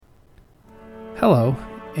Hello,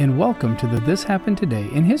 and welcome to the This Happened Today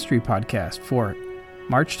in History podcast for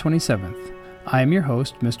March 27th. I am your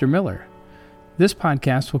host, Mr. Miller. This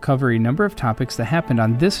podcast will cover a number of topics that happened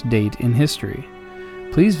on this date in history.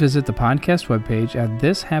 Please visit the podcast webpage at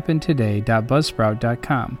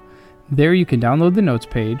thishappenedtoday.buzzsprout.com. There you can download the notes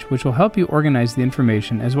page, which will help you organize the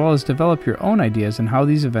information as well as develop your own ideas on how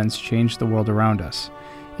these events change the world around us.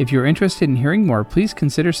 If you're interested in hearing more, please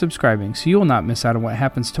consider subscribing so you will not miss out on what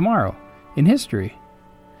happens tomorrow in history.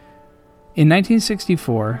 In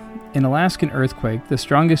 1964, an Alaskan earthquake, the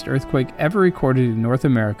strongest earthquake ever recorded in North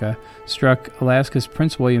America, struck Alaska's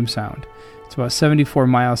Prince William Sound. It's about 74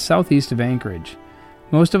 miles southeast of Anchorage.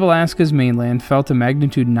 Most of Alaska's mainland felt a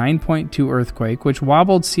magnitude 9.2 earthquake, which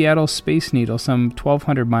wobbled Seattle's Space Needle some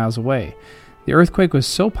 1,200 miles away. The earthquake was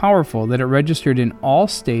so powerful that it registered in all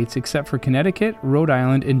states except for Connecticut, Rhode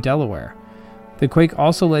Island, and Delaware. The quake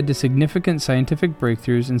also led to significant scientific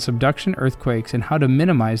breakthroughs in subduction earthquakes and how to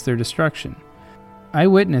minimize their destruction.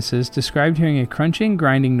 Eyewitnesses described hearing a crunching,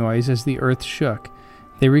 grinding noise as the earth shook.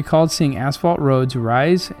 They recalled seeing asphalt roads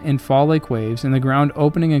rise and fall like waves and the ground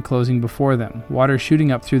opening and closing before them, water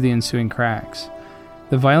shooting up through the ensuing cracks.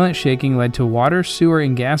 The violent shaking led to water, sewer,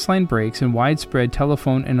 and gas line breaks and widespread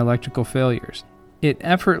telephone and electrical failures. It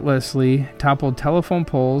effortlessly toppled telephone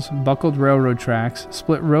poles, buckled railroad tracks,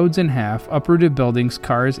 split roads in half, uprooted buildings,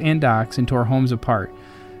 cars, and docks, and tore homes apart.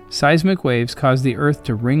 Seismic waves caused the earth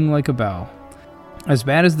to ring like a bell. As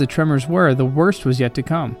bad as the tremors were, the worst was yet to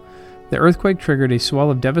come. The earthquake triggered a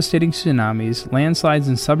swell of devastating tsunamis, landslides,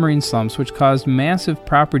 and submarine slumps which caused massive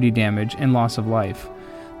property damage and loss of life.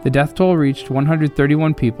 The death toll reached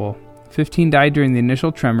 131 people. 15 died during the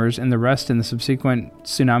initial tremors and the rest in the subsequent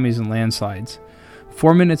tsunamis and landslides.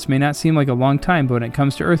 4 minutes may not seem like a long time, but when it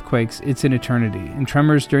comes to earthquakes, it's an eternity, and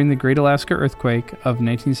tremors during the Great Alaska Earthquake of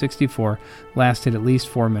 1964 lasted at least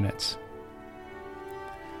 4 minutes.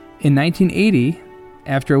 In 1980,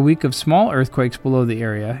 after a week of small earthquakes below the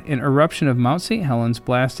area, an eruption of Mount St. Helens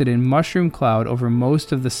blasted a mushroom cloud over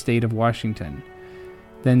most of the state of Washington.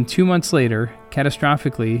 Then 2 months later,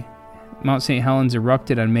 catastrophically, Mount St. Helens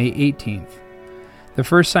erupted on May 18th. The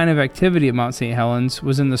first sign of activity at Mount St. Helens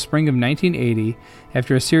was in the spring of 1980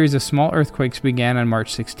 after a series of small earthquakes began on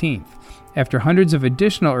March 16th. After hundreds of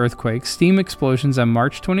additional earthquakes, steam explosions on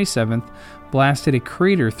March 27th blasted a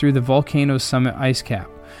crater through the volcano's summit ice cap.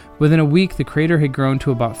 Within a week, the crater had grown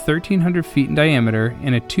to about 1,300 feet in diameter,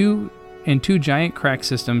 and two giant crack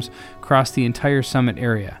systems crossed the entire summit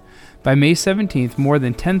area. By May 17th, more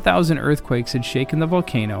than 10,000 earthquakes had shaken the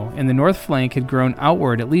volcano, and the north flank had grown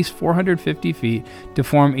outward at least 450 feet to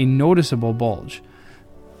form a noticeable bulge.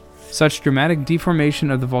 Such dramatic deformation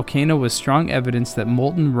of the volcano was strong evidence that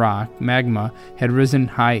molten rock, magma, had risen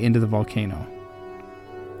high into the volcano.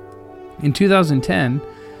 In 2010,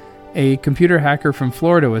 a computer hacker from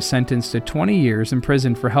Florida was sentenced to 20 years in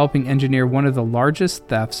prison for helping engineer one of the largest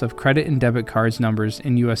thefts of credit and debit cards numbers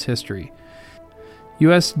in U.S. history.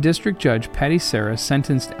 U.S. District Judge Patty Sarah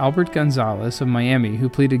sentenced Albert Gonzalez of Miami, who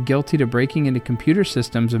pleaded guilty to breaking into computer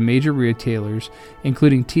systems of major retailers,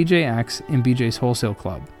 including TJX and BJ's Wholesale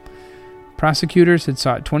Club. Prosecutors had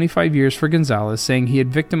sought 25 years for Gonzalez, saying he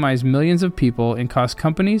had victimized millions of people and cost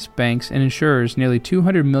companies, banks, and insurers nearly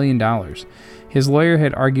 $200 million. His lawyer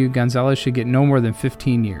had argued Gonzalez should get no more than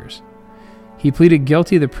 15 years. He pleaded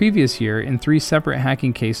guilty the previous year in 3 separate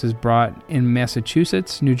hacking cases brought in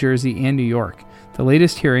Massachusetts, New Jersey, and New York. The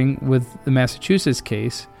latest hearing with the Massachusetts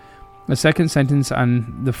case, a second sentence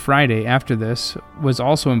on the Friday after this, was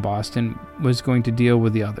also in Boston, was going to deal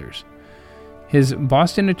with the others. His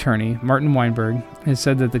Boston attorney, Martin Weinberg, has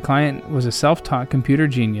said that the client was a self-taught computer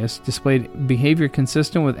genius, displayed behavior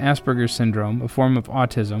consistent with Asperger's syndrome, a form of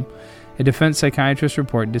autism. A defense psychiatrist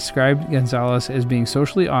report described Gonzalez as being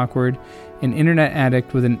socially awkward, an internet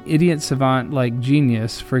addict with an idiot savant-like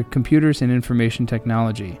genius for computers and information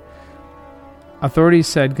technology. Authorities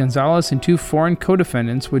said Gonzalez and 2 foreign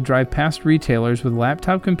co-defendants would drive past retailers with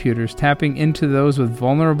laptop computers, tapping into those with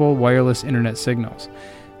vulnerable wireless internet signals.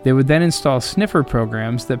 They would then install sniffer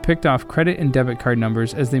programs that picked off credit and debit card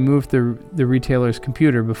numbers as they moved through the retailer's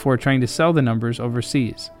computer before trying to sell the numbers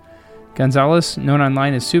overseas. Gonzalez, known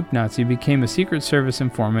online as Soup Nazi, became a Secret Service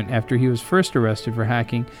informant after he was first arrested for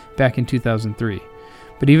hacking back in 2003.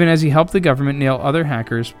 But even as he helped the government nail other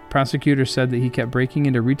hackers, prosecutors said that he kept breaking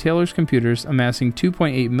into retailers' computers, amassing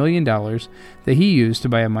 $2.8 million that he used to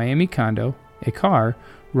buy a Miami condo, a car,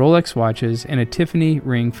 Rolex watches, and a Tiffany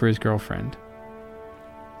ring for his girlfriend.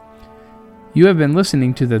 You have been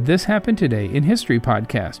listening to the This Happened Today in History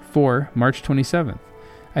podcast for March 27th.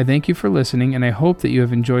 I thank you for listening, and I hope that you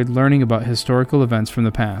have enjoyed learning about historical events from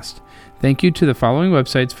the past. Thank you to the following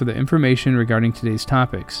websites for the information regarding today's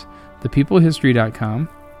topics: thepeoplehistory.com,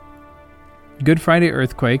 Good Friday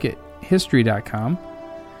Earthquake at history.com,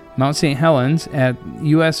 Mount St. Helens at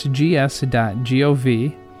usgs.gov,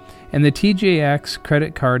 and the TJX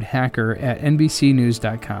credit card hacker at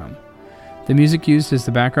nbcnews.com. The music used as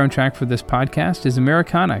the background track for this podcast is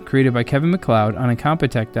Americana, created by Kevin MacLeod on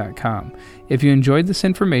Incompetech.com. If you enjoyed this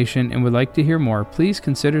information and would like to hear more, please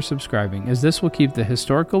consider subscribing, as this will keep the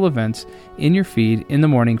historical events in your feed in the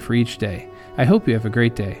morning for each day. I hope you have a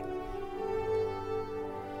great day.